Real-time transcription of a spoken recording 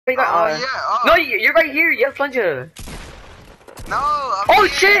Oh yeah. Oh. No, you're right here. You have plunger. No. Oh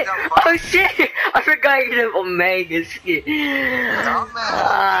shit! Oh shit! I forgot you're the Omega skit.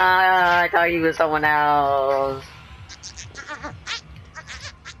 I thought he was someone else.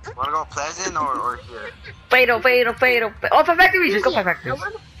 Wanna go Pleasant or here? Fatal. Oh, Five Factories. Let's go Five Factories.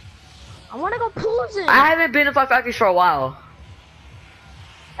 I wanna go Pleasant. I haven't been to Five Factories for a while.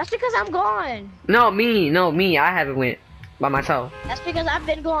 That's because I'm gone. No, me. I haven't went by myself. That's because I've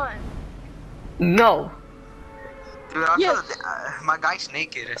been gone. No. Dude, I feel my guy's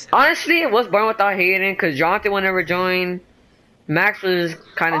naked. Honestly, it was born without hating, cause Jonathan would never join. Max was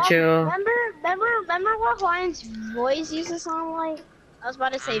kind of chill. Remember what Ryan's voice used to sound like? I was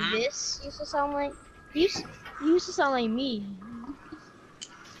about to say this used to sound like. You used to sound like me.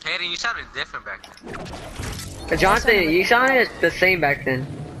 Hayden, you sounded different back then. Jonathan, you sounded the same back then.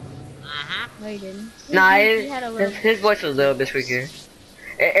 No, you didn't. Nah, his voice was a little bit squeakier.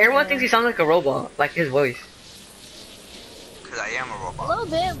 Everyone thinks he sounds like a robot, like his voice. Cause I am a robot. A little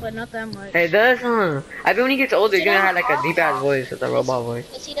bit, but not that much. It does, huh? I bet when he gets older, he's gonna have like a deep ass voice with a robot voice.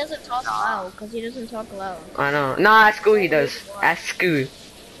 Cause he doesn't talk loud. I know. Nah, at school he does. At school.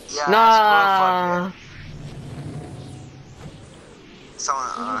 Yeah, Nah.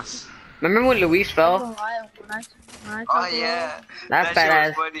 Someone else. Remember when Luis fell? Oh yeah. That's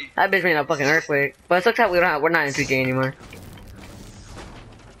badass. That bitch made a fucking earthquake. But it looks like we're not in 2K anymore.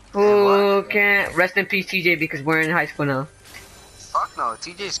 Who can't rest in peace, TJ, because we're in high school now. Fuck no,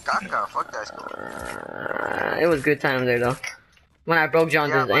 TJ's caca. Fuck that school. It was good times there though. When I broke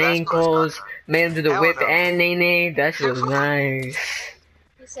Jonathan's ankles, made him do the whip and nay, that shit was nice.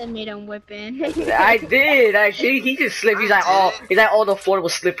 He said made him whipping. I did. He just slipped. He's like, oh, the floor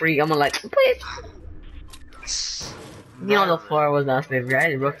was slippery. I'm like, bitch. You know the floor was not slippery.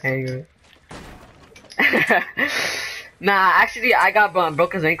 I just broke ankles. Nah, actually, I got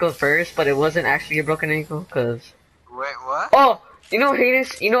broke his ankle first, but it wasn't actually a broken ankle, cause. Wait, what? Oh, you know Hayden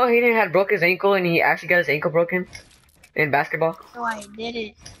had broke his ankle and he actually got his ankle broken in basketball. No, I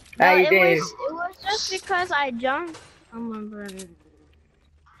didn't. No, it did. was just because I jumped. I'm remembering.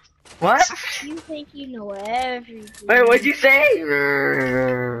 What? You think you know everything? Wait, what'd you say?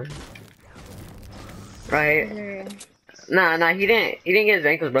 Right. Nah, he didn't get his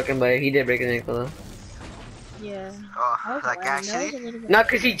ankles broken, but he did break his ankle though. Yeah. Oh, like actually? No,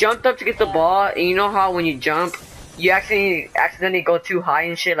 cause he jumped up to get the ball, and you know how when you jump, you accidentally go too high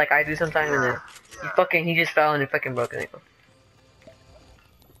and shit, like I do sometimes, and then he just fell and it fucking broke his ankle.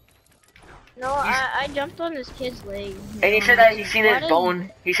 No, I jumped on this kid's leg. And he said that he seen his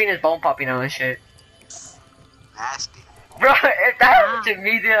bone popping out and shit. Nasty. Bro, if that happened to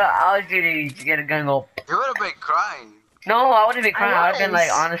me, dude, I was gonna get a gun go. You would have been crying. No, I wouldn't have been crying. I would have been like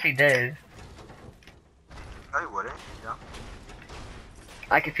honestly dead. No, you wouldn't. Yeah.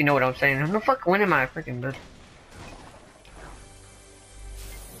 Like if you know what I'm saying. Who the fuck when am I freaking good?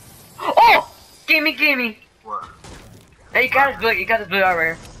 Oh! Gimme! What? Hey, you got his blue out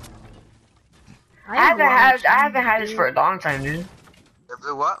right here. I haven't had this for a long time, dude. The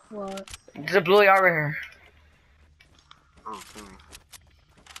blue what? What? There's a blue out right here. Oh, gimme.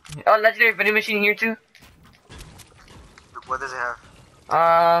 Oh, legendary vending machine here too. What does it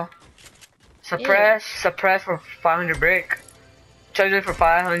have? Suppress for 500 brick. Charger for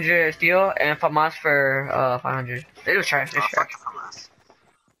 500 steel, and FAMAS for 500. It was trash.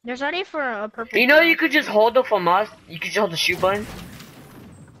 There's already for a purple. You know you could just hold the FAMAS. You could just hold the shoot button.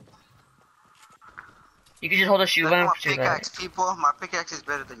 You could just hold the shoot button. My pickaxe, people. My pickaxe is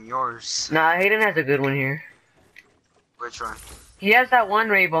better than yours. Nah, Hayden has a good one here. Which one? He has that one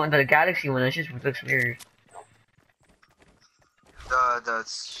rainbow, the galaxy one. That just looks weird.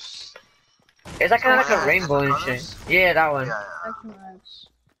 It's like kind of like a rainbow and shit. Yeah, that one. Yeah.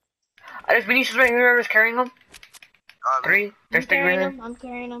 There's minions right here. Whoever's carrying them. Three. There's three right here. I'm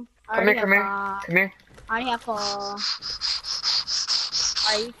carrying them. Come here. I have Alright,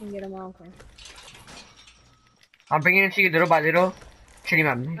 you can get them all. Okay. I'm bringing them to you little by little. Treating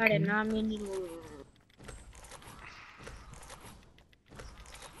them. I did not mean to.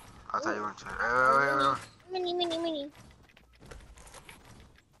 I thought you were to. Mini.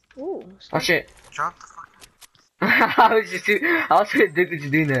 Ooh. Oh shit. Drop the fuck. I was so addicted to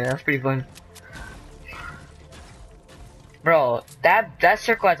doing that. That's pretty fun. Bro, that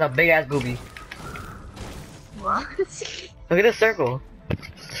circle has a big ass booby. What? Look at this circle.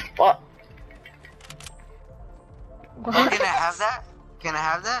 What? Oh, can I have that? Can I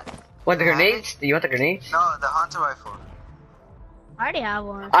have that? What, the grenades? Do you want the grenades? No, the hunter rifle. I already have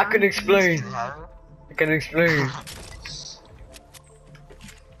one. I can explain. Can I have it? I can explain.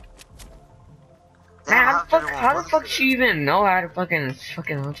 Man, how the fuck she even know how to fucking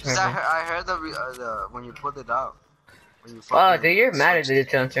launch I rifle? heard the when you pulled it out. When you Oh, fucking dude, you're mad at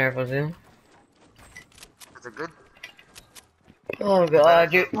switched. the launch rifles, dude. It's a good. Oh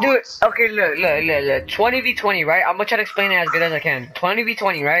god, dude. Okay, look. 20v20, right? I'm gonna try to explain it as good as I can.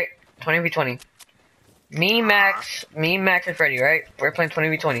 20v20, right? 20v20. Me, Max, and Freddy, right? We're playing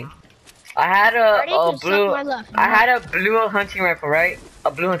 20v20. I had a blue hunting rifle, right?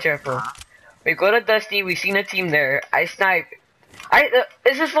 A blue hunting rifle. We go to Dusty, we seen a team there. I snipe.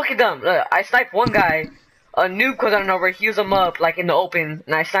 This is fucking dumb. Look, I sniped one guy. A noob comes out of nowhere, heals him up, like in the open,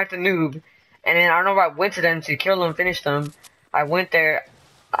 and I sniped the noob. And then I don't know where I went to them to kill them, finish them. I went there,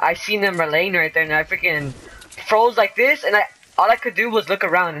 I seen them laying right there, and I freaking froze like this, and all I could do was look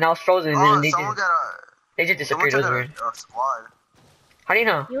around, and I was frozen, and they just disappeared. It was weird. Squad. How do you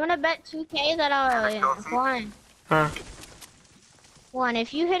know? You wanna bet 2K that Juan? Huh? Juan,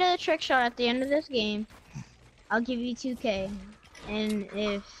 if you hit a trick shot at the end of this game, I'll give you 2K. And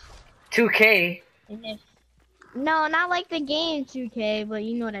if 2K? No, not like the game 2K, but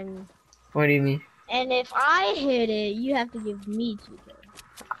you know what I mean. What do you mean? And if I hit it, you have to give me 2K.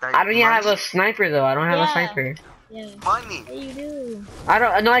 I don't even have a sniper though. I don't have a sniper. Yeah. Money. Yeah, you do. I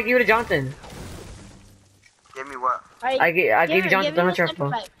don't. No, I give it to Jonathan. Give me what? I gave you Jonathan the hunter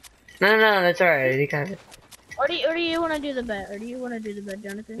rifle. No, that's alright. You can have it. Or do you want to do the bet?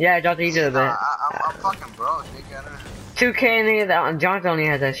 Jonathan? Yeah, Jonathan, you do the bet. I'm fucking broke. 2K and that Jonathan only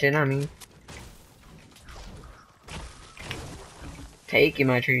has that shit, not me. Taking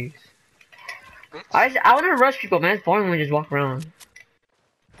my trees. Bitch. I want to rush people, man. It's boring when we just walk around.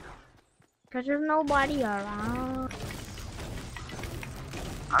 Cause there's nobody around.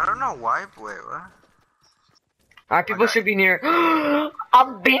 I don't know why, boy. What? Alright, people should be near.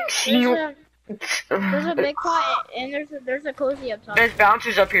 I'm being seen. There's a big pot and there's a cozy up top. There's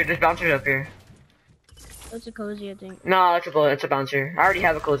bouncers up here. That's a cozy, I think. No, it's a bouncer. I already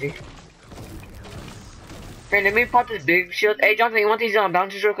have a cozy. Hey, let me pop this big shield. Hey, Jonathan, you want these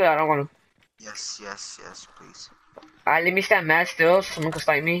bouncers real quick? I don't want them. Yes, please. Alright, let me stand mad still so someone can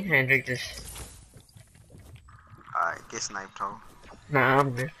snipe me and drink this. Alright, get sniped, ho. Nah,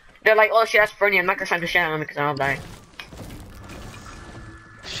 I'm good. They're like, oh shit, that's funny. I'm not gonna snipe the shit out of them because I'll die.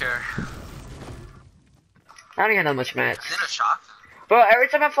 Sure. I don't even have that much mats. Is it a shock? Bro, every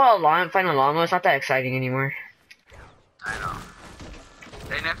time I find a llama, it's not that exciting anymore. I know.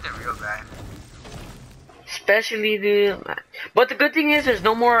 They nerfed it real bad. Especially but the good thing is there's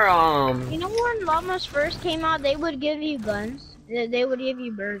no more You know when llamas first came out, they would give you guns. They would give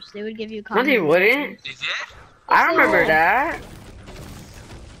you bursts. They would give you no, they wouldn't. They did? I don't remember that.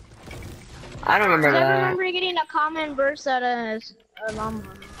 I don't remember that. I remember getting a common burst at a llama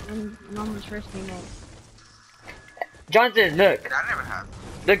when llamas first came out. Jonathan, look. That never happened.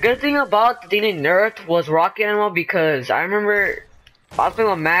 The good thing about the thing they nerfed was rocket ammo because I remember I was playing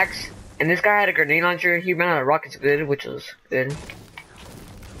with Max and this guy had a grenade launcher. He ran out of rockets good, which was good.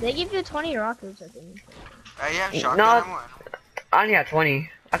 They give you 20 rockets, I think. You have shotgun No, ammo? I only have 20.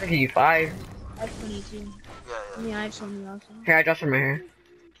 I could give you 5. I have 22. Yeah. Yeah, I have something else. Here, I dropped some right here.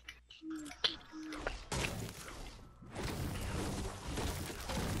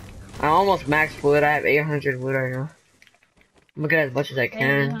 I almost maxed wood. I have 800 wood right now. I'm gonna get as much as I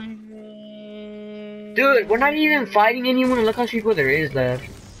can. 800. Dude, we're not even fighting anyone. Look how many people there is left.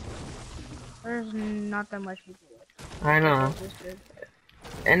 There's not that much people left. I know.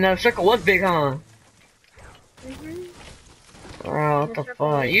 And the circle was big, huh? Oh, what the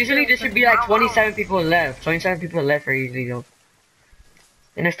fuck? Usually there should be like 27 people left. 27 people left are usually though.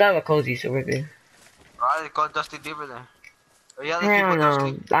 And I still have a cozy, so we're good. Alright, go Dusty deeper then. Oh, yeah, I there's don't people know.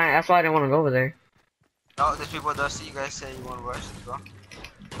 Dusty. That's why I didn't want to go over there. No, there's people Dusty. You guys say you want to rush. Let's go.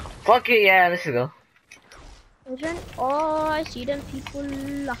 Fuck it, yeah, let's go. Oh, I see them people.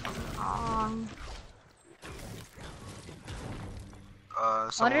 Oh,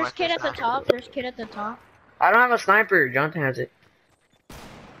 there's kid at the top. There's kid at the top. I don't have a sniper. Jonathan has it.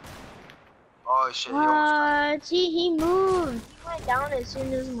 Oh shit! What? He moved. He went down as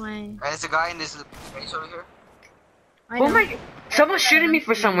soon as my. And there's a guy in this base over here. Oh my! Someone's shooting me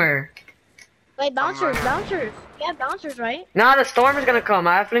from somewhere. Wait, bouncers. Yeah, bouncers, right? Nah, the storm is gonna come.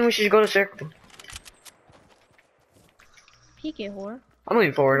 I have a feeling we should go to circle. PK whore. I'm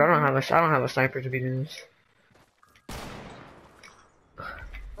moving forward. I don't have a sniper to be doing this.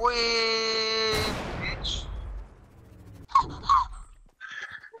 Wait, bitch.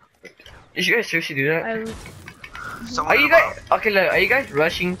 Did you guys seriously do that? Someone Are you guys okay? Look, are you guys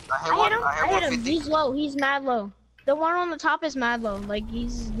rushing? I hit him. He's low. He's mad low. The one on the top is mad low. Like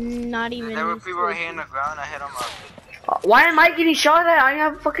he's not even. There were people right here on the ground. I hit him up. Why am I getting shot at? I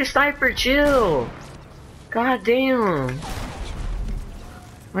have a fucking sniper. Chill. God damn.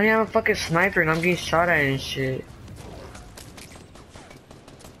 Why do you have a fucking sniper and I'm getting shot at and shit?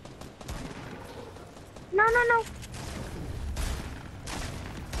 No, no, no.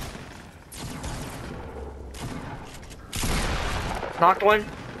 Knocked one.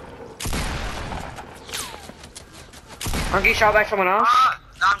 I'm getting shot by someone else.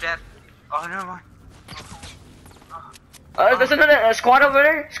 No, I'm dead. Oh, never mind. There's another squad over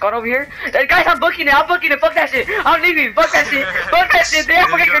there. Squad over here. Guys, I'm booking it. I'm booking it. Fuck that shit. I'm leaving. Fuck that shit. Fuck that shit. They have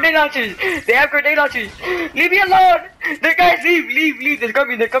fucking grenade launchers. They have grenade launchers. Leave me alone. The guys, leave. They're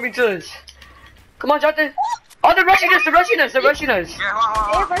coming to us. Come on, Jonathan. Oh, they're rushing us. Yeah,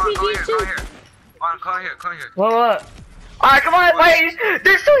 hold on. Come here. What? Alright, come on, wait.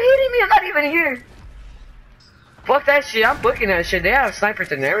 They're still hitting me. I'm not even here. Fuck that shit. I'm booking that shit. They have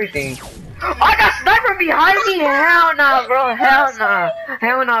snipers and everything. I got sniper behind me. Hell nah, bro. Hell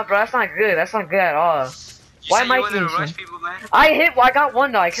nah, bro. That's not good. That's not good at all. Why am I hitting I got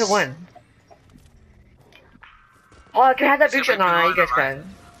one though. I killed one. Oh, I can have that big shot. Nah, you guys can.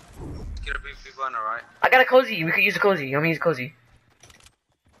 Get a big people on the right. I got a cozy. We could use a cozy. I'm gonna use a cozy.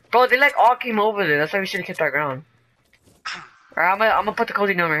 Bro, they like all came over there. That's why we should have kept our ground. Alright, I'm gonna put the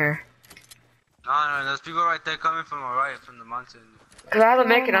cozy number here. No, there's people right there coming from our right, from the mountain. Cause I have a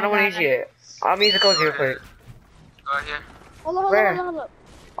mech and I don't want to use it. I'm gonna use the cozy real quick. Go right here. Hold on.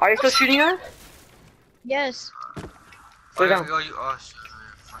 Are you still shooting us? Yes. Go down. Oh, shit.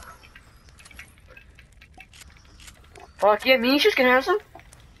 Fuck yeah, me just gonna have some?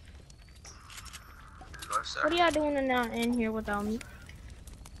 What are y'all doing in here without me?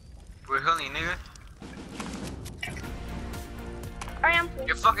 We're healing, nigga. I am.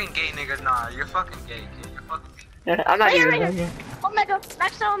 You're fucking gay, nigga. Nah, you're fucking gay, kid. You're fucking gay. I'm not Right even. here. Omega.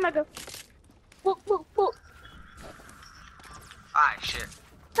 Max out Omega. Whoop. Ah, shit.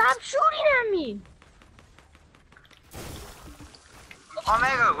 Stop shooting at me.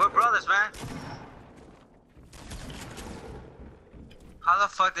 Omega, we're brothers, man. How the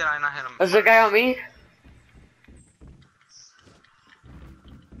fuck did I not hit him? Is the guy on me?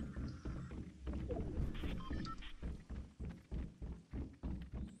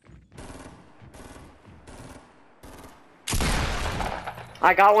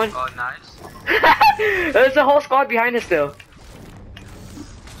 I got one. Oh, nice. There's a whole squad behind us still.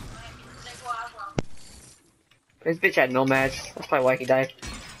 This bitch had nomads. That's probably why he died.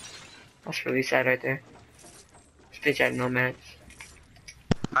 That's really sad right there. This bitch had nomads.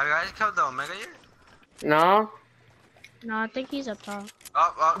 Have you guys killed the Omega yet? No? No, I think he's up top.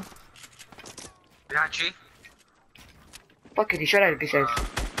 Up. Behind tree. Fuck it, he shot at a bitch ass.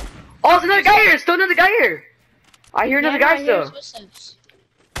 Oh, there's another guy here! Still another guy here! I hear another guy still.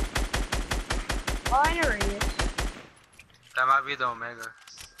 Oh, I know where he is. That might be the Omega.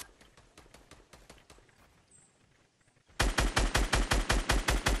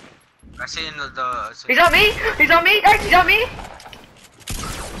 I see in the He's on me! Guys, he's on me!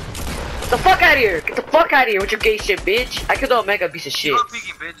 Get the fuck out of here! Get the fuck out of here with your gay shit, bitch! I killed the Omega, piece of shit. Keep on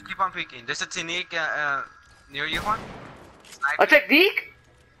peeking, bitch. Keep on peeking. There's a technique near you, one. A technique?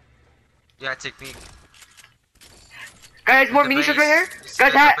 Yeah, technique. Guys, more munitions right here?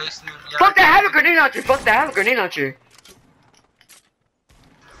 Guys, fuck that, have a grenade launcher! Fuck that, have a grenade launcher!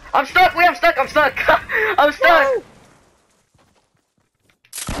 I'm stuck! Wait, I'm stuck! I'm stuck!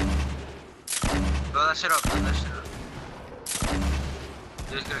 Blow that shit up,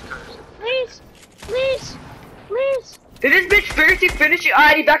 Just gonna curse. Please. Did this bitch seriously finish it?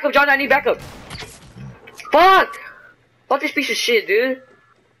 I need backup, John, I need backup! Fuck! Fuck this piece of shit, dude.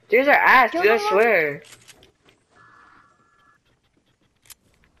 These are ass, dude, I swear.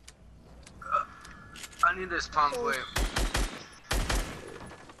 I need this pump, wait.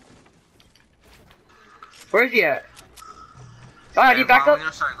 Where is he at? Oh, I need backup? We're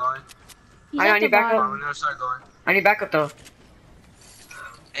gonna start going. I need backup. We're gonna start going. I need backup though.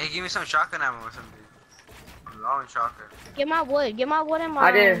 Hey, give me some shotgun ammo or something. I'm low on shotgun. Get my wood and my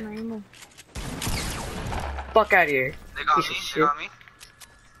I did. ammo. Fuck out of here. They got me.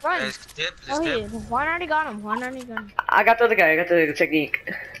 Run. Yeah, dip. One already got him. I got the other guy. I got the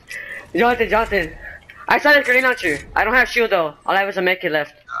technique. Jonathan. I saw this grenade launcher. I don't have shield though. All I have is a medkit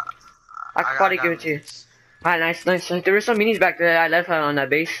left. I could probably give it to you. Alright, nice. There were some minis back there that I left on that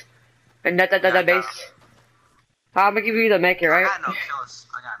base. And that base. I'm gonna give you the medkit, right? I got no kills.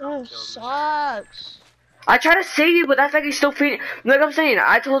 That sucks. I try to save you, but that's like he's still feeding. Like I'm saying,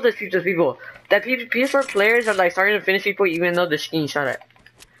 I told those people that PS4 players are like starting to finish people even though they're getting shot at.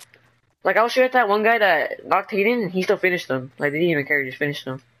 Like I was shooting at that one guy that knocked Hayden, and he still finished them. Like they didn't even care, he just finished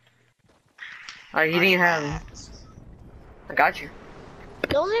them. Like he didn't have. I got you.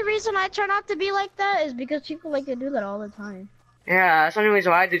 The only reason I try not to be like that is because people like to do that all the time. Yeah, that's the only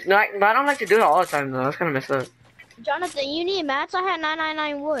reason why I do. No, but I don't like to do it all the time though. That's kind of messed up. Jonathan, you need mats? I had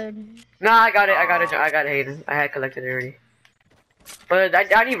 999 wood. Nah, I got it. I got it. I got it, Hayden. I had collected it already. But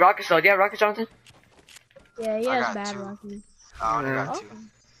I need rockets though. Do you have rockets, Jonathan? Yeah, he I has got bad 2. rocky. I only Yeah. got 2.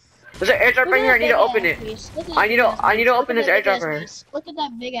 There's an airdrop right here. I need to open it. I need to open this airdrop right here. Look at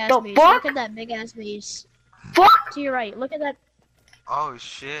that big ass The base. fuck? Look at that big ass base. Fuck! To your right. Look at that. Oh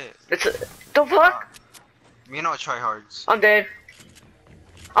shit. It's the fuck? Me no tryhards. I'm dead.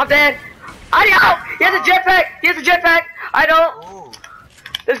 I'm dead. I know. He has a jetpack. He has a jetpack. I don't. Ooh.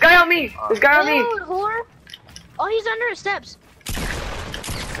 This guy on me. This guy on me. Dude, whore. Oh, he's under his steps.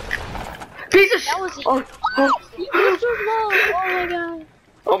 Piece of That was it. Oh, oh. You were so low.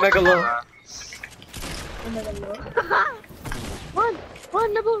 Oh my god. Oh my god. Oh my god.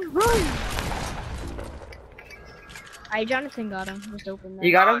 Run, Nibble, run. Alright, Jonathan got him. Just open that.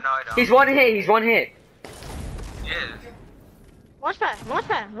 You got him? No, I don't. He's one hit. He's one hit. Yeah. Launch pad, launch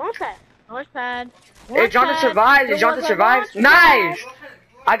pad, launch pad, launch pad. If Jonathan survives, if Jonathan survives, nice.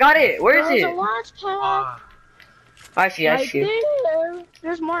 I got it. Where is There's a it? launch pad. I see. I Right see. there.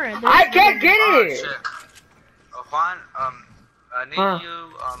 There's more. I can't get Oh it. shit. Juan, I need Huh. you,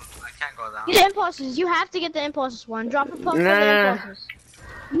 I can't go down. Get the impulses. You have to get the impulses one. Drop a pump for the Nah. impulses.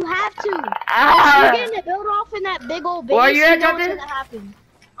 You have to. Ah. You're getting to build off in that big old base. Where are you at, know what's Jonathan? gonna happen.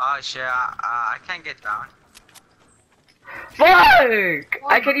 Oh shit, I can't get down. Fuck!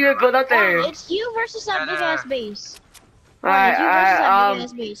 I can't even build up there. It's you versus that big ass base. Alright, It's you versus that big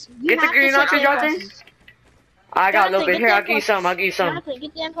ass base. You get the have green to set launcher, the Jonathan. impulses. I got a little Jonathan, bit. get Here, the I'll give you some. I'll give you some. Jonathan,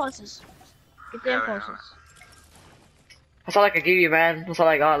 get the impulses. Get the Yeah, impulses. That's all I could give you, man. That's all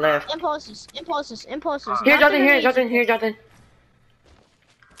I got left. Impulses, impulses, impulses. Here, Not the Jonathan. Here, grenades. Jonathan. Here, Jonathan.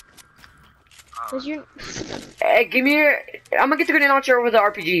 Cause you're. Hey, give me your. I'm gonna get the grenade launcher over the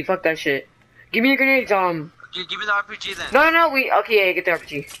RPG. Fuck that shit. Give me your grenades. Give me the RPG then. No. We. Okay, yeah, get the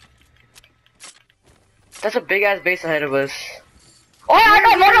RPG. That's a big ass base ahead of us. Oh, I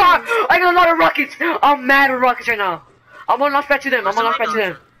got a lot of rockets. I'm mad with rockets right now. I'm gonna launch back to them. I'm gonna launch back to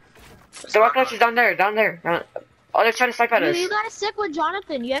them. The rocket launcher's down there. Oh, they're trying to snipe at us. You gotta stick with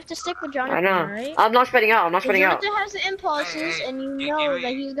Jonathan. You have to stick with Jonathan. I know. Right? I'm not spreading out. I'm not spreading out. Jonathan has the impulses, Hey, and you give know me-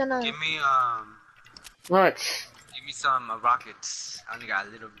 that he's gonna. Give me What? give me some rockets. I only got a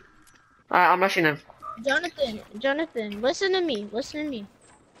little bit. Alright, I'm rushing them. Jonathan, listen to me. Listen to me.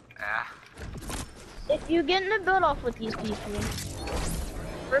 Yeah. If you get in a build off with these people,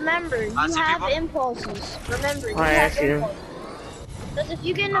 remember you Lots of have people? impulses. Remember you Oh, yeah, I have see them. impulses. Because if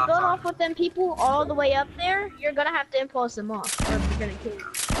you get in a build off with them people all the way up there, you're gonna have to impulse them off, or they're gonna kill you.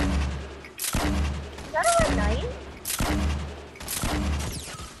 Is that a red knight?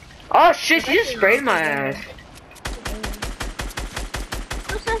 Oh shit, she just sprayed my ass.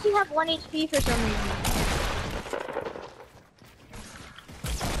 Who says you have 1 HP for some reason?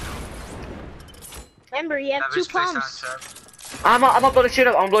 Remember, you have That 2 bitch plays pumps. soundtrack. I'm gonna blow this shit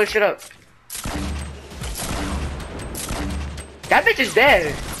up. I'm gonna blow this shit up. That bitch is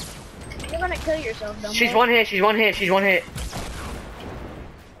dead. You're gonna kill yourself, dumbo. She's one hit. She's one hit. She's one hit.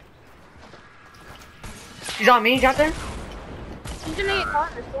 She's on me, Jonathan. She's gonna get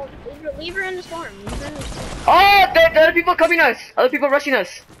caught in the storm. Leave her in the storm. Leave her in the storm. Oh, the other people coming us. Other people rushing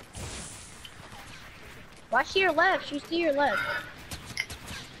us. Watch to your left. She's to your left.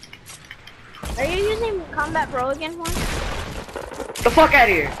 Are you using Combat Pro again, Juan? The fuck out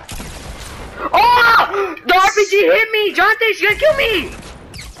of here. Oh! The RPG hit me! Jonathan, she's gonna kill me!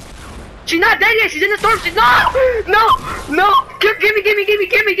 She's not dead yet, she's in the storm. No! Give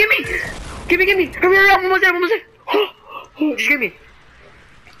me! Come here, I'm almost there. Just give me.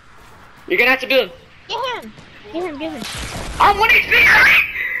 You're gonna have to build. Get him. I'm 1 HP!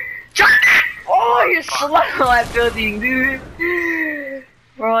 Jonathan! Oh, you're slow at building, dude.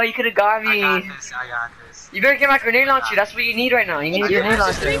 Bro, you could've got me. I got this. You better get my grenade launcher, that's what you need right now. You need a grenade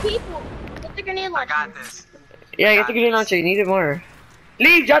There's 3 launcher. people. Get the grenade I launcher. got this. Yeah, get the grenade launcher, you need it more.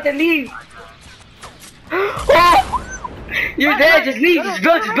 Leave, Jonathan, leave! Oh! You're dead, just leave, just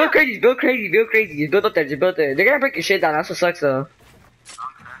build crazy, just build up there, just build there. They're gonna break your shit down, that's what sucks though.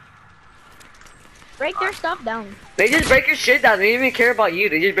 Break their stuff down. They just break your shit down, they don't even care about you,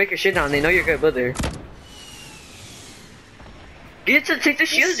 they just break your shit down, they know you're a good builder. Get to take the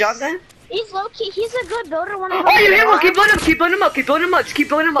shields, Jonathan. He's low key. He's a good builder. Oh, you hit one, keep blowing him up, just keep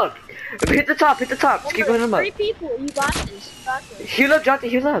blowing him up. Hit the top, just keep blowing him up. 3 people. You got this. Heal up, Jonathan,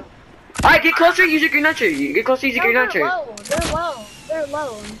 heal up. Alright, get closer, use your green launcher. Get closer, use your green launcher. They're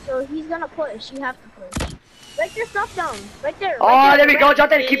low. So he's gonna push. You have to push. Break your stuff down. Right there. Oh, there we go,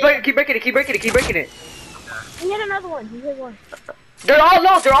 Jonathan. Keep breaking it. He hit another one. He hit one. They're all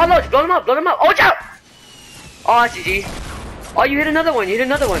low. They're all low. Blow them up. Blow them up. Oh, watch out! Oh, GG. Oh, you hit another one. You hit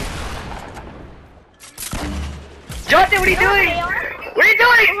another one. Jonathan, what are you doing? What are you I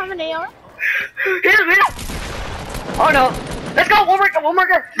don't doing? have an AR. Hit him, hit him. Oh no. Let's go. One more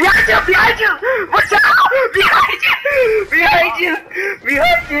guy. Behind you. Behind you. What's up? Behind you. Behind you.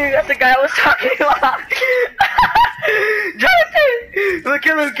 Behind you. That's the guy I was talking about. Jonathan. Look,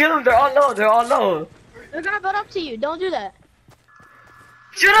 kill him. Kill him. They're all low. They're all low. They're gonna build up to you. Don't do that.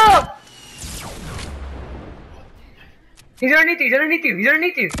 Shut up. He's underneath you. He's underneath you. He's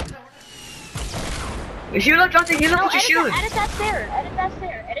underneath you. Heal up, Jonathan. Heal up with your shield. Edit that stair. Edit that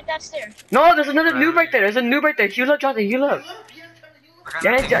stair. Edit that stair. No, there's another noob right there. There's a noob right there. Heal up, Jonathan. Heal up.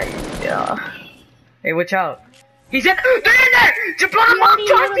 Yeah. Hey, watch out. He's in. They're in there. Just blow him up,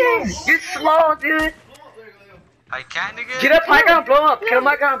 Jonathan. You're slow, dude. I can't, nigga. Get up high ground, blow up. Get up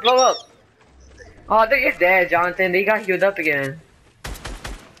high ground, blow up. Oh, they're dead, Jonathan. They got healed up again.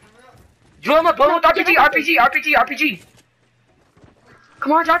 Blow him up, blow him up. RPG.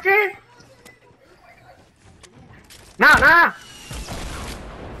 Come on, Jonathan. Nah.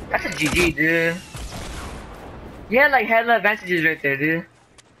 That's a GG, dude. You had like hella advantages right there, dude.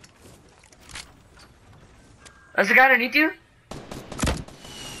 That's the guy underneath you?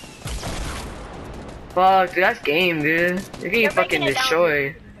 Fuck, dude, that's game, dude. You're getting fucking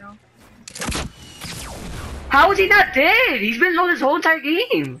destroyed. How is he not dead? He's been low this whole entire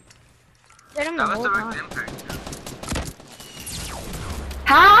game. That was the right impact.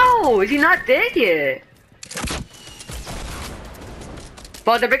 How? Is he not dead yet?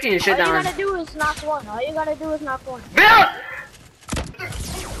 But they're breaking your shit down. All you gotta do is knock one. Bill!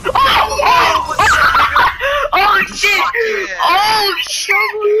 Oh shit! Oh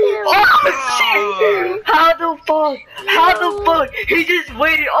shit! How the fuck? He just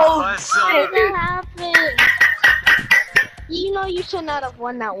waited. Oh shit! What happened? You know you should not have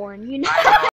won that one. You know.